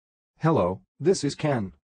Hello, this is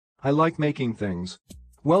Ken. I like making things.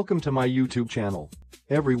 Welcome to my YouTube channel.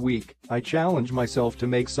 Every week, I challenge myself to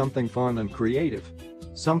make something fun and creative.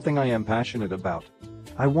 Something I am passionate about.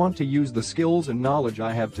 I want to use the skills and knowledge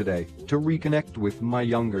I have today to reconnect with my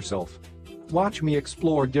younger self. Watch me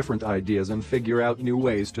explore different ideas and figure out new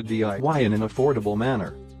ways to DIY in an affordable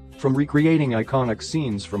manner. From recreating iconic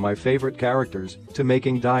scenes from my favorite characters, to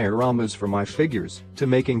making dioramas for my figures, to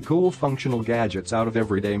making cool functional gadgets out of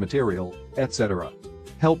everyday material, etc.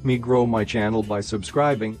 Help me grow my channel by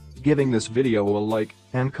subscribing, giving this video a like,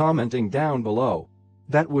 and commenting down below.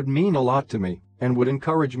 That would mean a lot to me, and would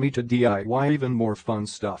encourage me to DIY even more fun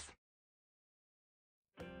stuff.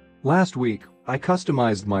 Last week, I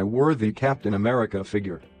customized my worthy Captain America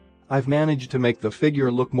figure. I've managed to make the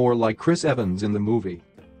figure look more like Chris Evans in the movie.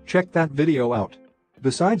 Check that video out.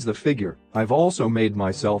 Besides the figure, I've also made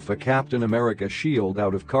myself a Captain America shield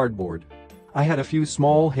out of cardboard. I had a few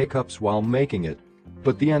small hiccups while making it,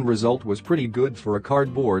 but the end result was pretty good for a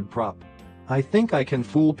cardboard prop. I think I can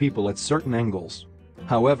fool people at certain angles.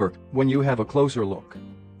 However, when you have a closer look,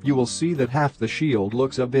 you will see that half the shield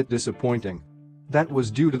looks a bit disappointing. That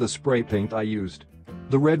was due to the spray paint I used.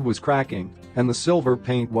 The red was cracking, and the silver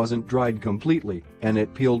paint wasn't dried completely, and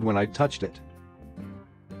it peeled when I touched it.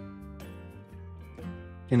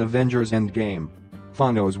 In Avengers Endgame,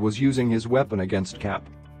 Thanos was using his weapon against Cap.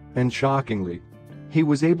 And shockingly, he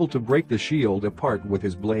was able to break the shield apart with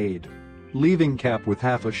his blade, leaving Cap with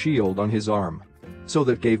half a shield on his arm. So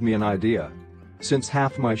that gave me an idea. Since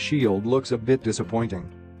half my shield looks a bit disappointing,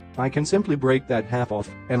 I can simply break that half off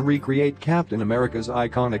and recreate Captain America's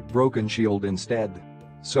iconic broken shield instead.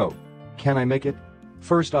 So, can I make it?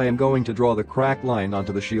 First, I am going to draw the crack line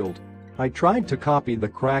onto the shield. I tried to copy the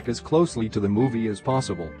crack as closely to the movie as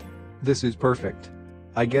possible. This is perfect.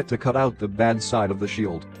 I get to cut out the bad side of the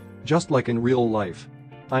shield, just like in real life.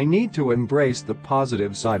 I need to embrace the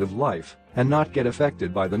positive side of life and not get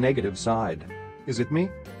affected by the negative side. Is it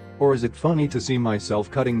me? Or is it funny to see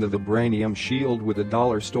myself cutting the vibranium shield with a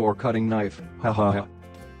dollar store cutting knife? Haha.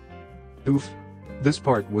 Oof. This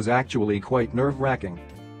part was actually quite nerve-wracking.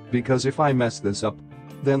 Because if I mess this up,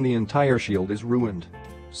 then the entire shield is ruined.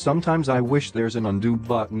 Sometimes I wish there's an undo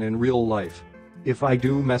button in real life. If I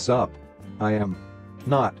do mess up, I am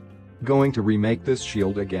not going to remake this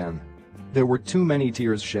shield again. There were too many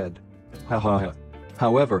tears shed. Haha.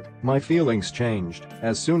 However, my feelings changed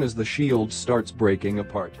as soon as the shield starts breaking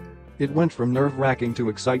apart. It went from nerve-wracking to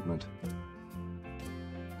excitement.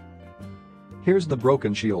 Here's the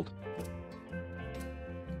broken shield.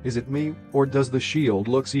 Is it me, or does the shield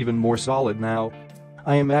looks even more solid now?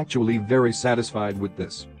 I am actually very satisfied with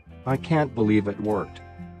this. I can't believe it worked.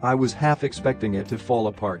 I was half expecting it to fall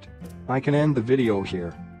apart. I can end the video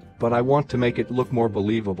here, but I want to make it look more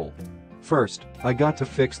believable. First, I got to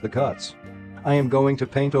fix the cuts. I am going to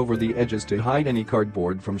paint over the edges to hide any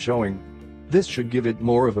cardboard from showing. This should give it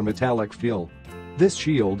more of a metallic feel. This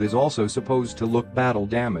shield is also supposed to look battle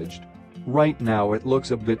damaged. Right now it looks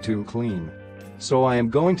a bit too clean. So I am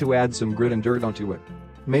going to add some grit and dirt onto it,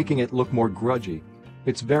 making it look more grudgy.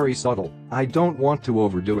 It's very subtle. I don't want to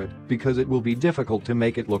overdo it because it will be difficult to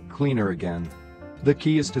make it look cleaner again. The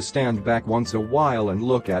key is to stand back once a while and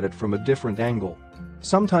look at it from a different angle.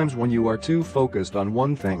 Sometimes when you are too focused on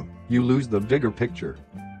one thing, you lose the bigger picture.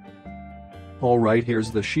 Alright, here's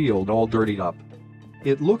the shield all dirtied up.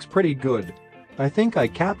 It looks pretty good. I think I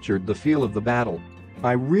captured the feel of the battle.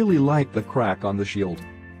 I really like the crack on the shield.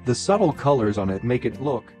 The subtle colors on it make it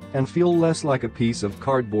look and feel less like a piece of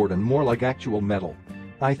cardboard and more like actual metal.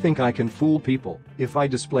 I think I can fool people if I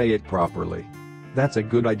display it properly. That's a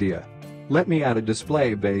good idea. Let me add a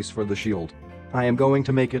display base for the shield. I am going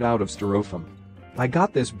to make it out of styrofoam. I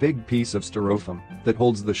got this big piece of styrofoam that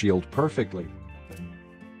holds the shield perfectly.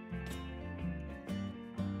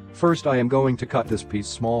 First, I am going to cut this piece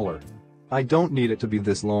smaller. I don't need it to be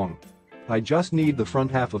this long. I just need the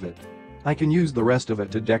front half of it. I can use the rest of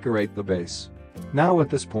it to decorate the base. Now at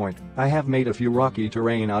this point, I have made a few rocky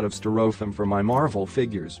terrain out of styrofoam for my Marvel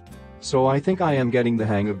figures. So I think I am getting the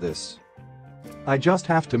hang of this. I just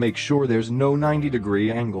have to make sure there's no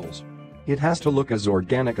 90-degree angles. It has to look as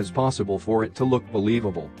organic as possible for it to look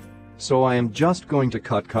believable. So I am just going to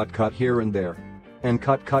cut here and there. And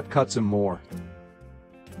cut some more.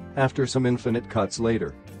 After some infinite cuts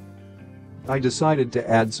later, I decided to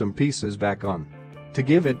add some pieces back on to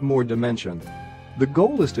give it more dimension. The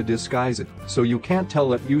goal is to disguise it so you can't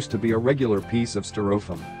tell it used to be a regular piece of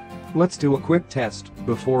styrofoam. Let's do a quick test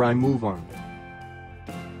before I move on.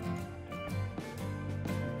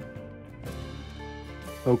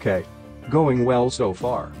 Okay. Going well so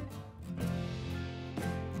far.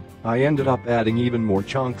 I ended up adding even more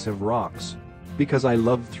chunks of rocks. Because I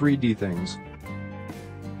love 3D things.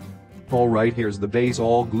 Alright, here's the base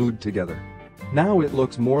all glued together. Now it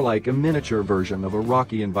looks more like a miniature version of a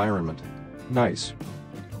rocky environment. Nice.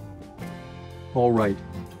 Alright.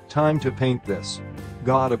 Time to paint this.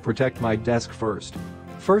 Gotta protect my desk first.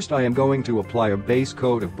 First I am going to apply a base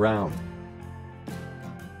coat of brown.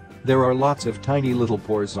 There are lots of tiny little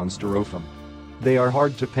pores on styrofoam. They are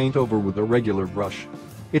hard to paint over with a regular brush.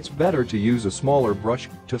 It's better to use a smaller brush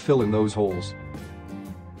to fill in those holes.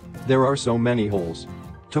 There are so many holes.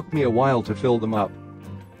 Took me a while to fill them up.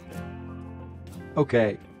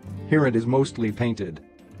 Okay. Here it is mostly painted.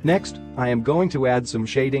 Next, I am going to add some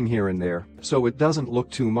shading here and there so it doesn't look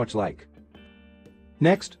too much like.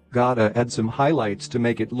 Next, gotta add some highlights to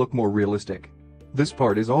make it look more realistic. This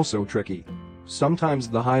part is also tricky. Sometimes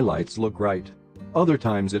the highlights look right. Other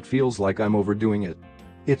times it feels like I'm overdoing it.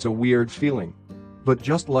 It's a weird feeling. But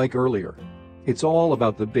just like earlier, it's all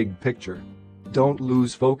about the big picture. Don't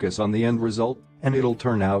lose focus on the end result, and it'll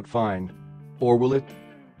turn out fine. Or will it?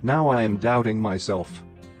 Now I am doubting myself.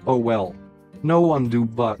 Oh well. No undo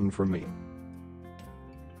button for me.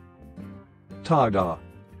 Ta-da!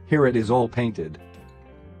 Here it is all painted.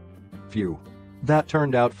 Phew. That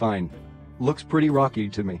turned out fine. Looks pretty rocky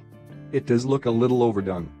to me. It does look a little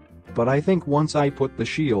overdone. But I think once I put the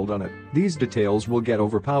shield on it, these details will get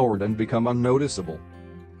overpowered and become unnoticeable.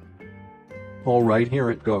 Alright, here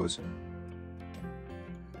it goes.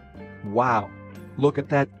 Wow. Look at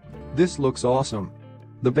that. This looks awesome.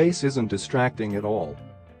 The base isn't distracting at all.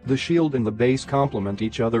 The shield and the base complement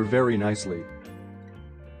each other very nicely.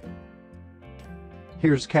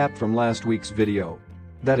 Here's Cap from last week's video.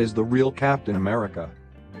 That is the real Captain America.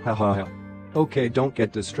 Haha. Okay, don't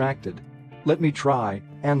get distracted. Let me try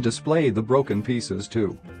and display the broken pieces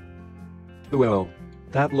too. Well,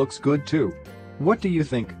 that looks good too. What do you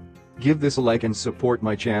think? Give this a like and support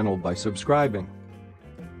my channel by subscribing.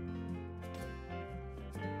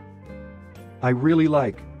 I really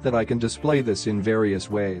like that I can display this in various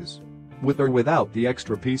ways. With or without the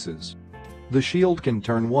extra pieces. The shield can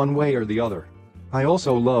turn one way or the other. I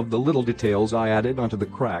also love the little details I added onto the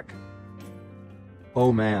crack.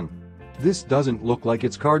 Oh man. This doesn't look like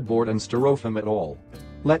it's cardboard and styrofoam at all.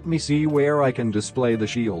 Let me see where I can display the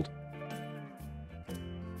shield.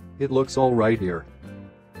 It looks alright here.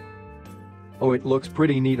 Oh, it looks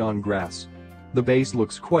pretty neat on grass. The base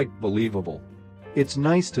looks quite believable. It's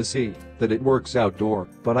nice to see that it works outdoor,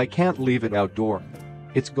 but I can't leave it outdoor.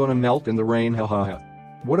 It's gonna melt in the rain, haha.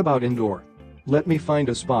 What about indoor? Let me find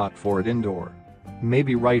a spot for it indoor.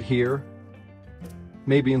 Maybe right here?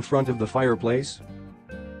 Maybe in front of the fireplace?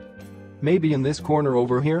 Maybe in this corner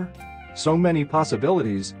over here? So many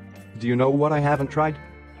possibilities. Do you know what I haven't tried?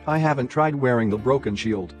 I haven't tried wearing the broken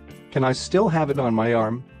shield. Can I still have it on my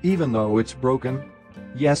arm, even though it's broken?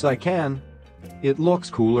 Yes, I can. It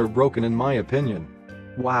looks cooler broken in my opinion.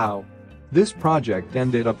 Wow. This project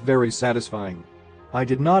ended up very satisfying. I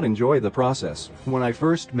did not enjoy the process when I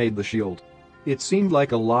first made the shield. It seemed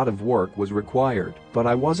like a lot of work was required, but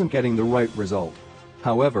I wasn't getting the right result.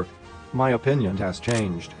 However, my opinion has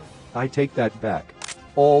changed. I take that back.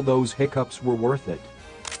 All those hiccups were worth it.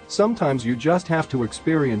 Sometimes you just have to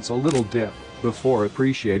experience a little dip before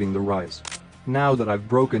appreciating the rise. Now that I've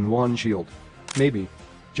broken one shield, maybe,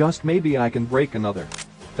 just maybe I can break another.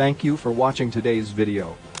 Thank you for watching today's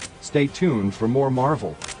video. Stay tuned for more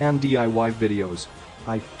Marvel and DIY videos.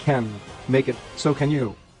 I can make it, so can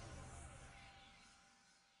you.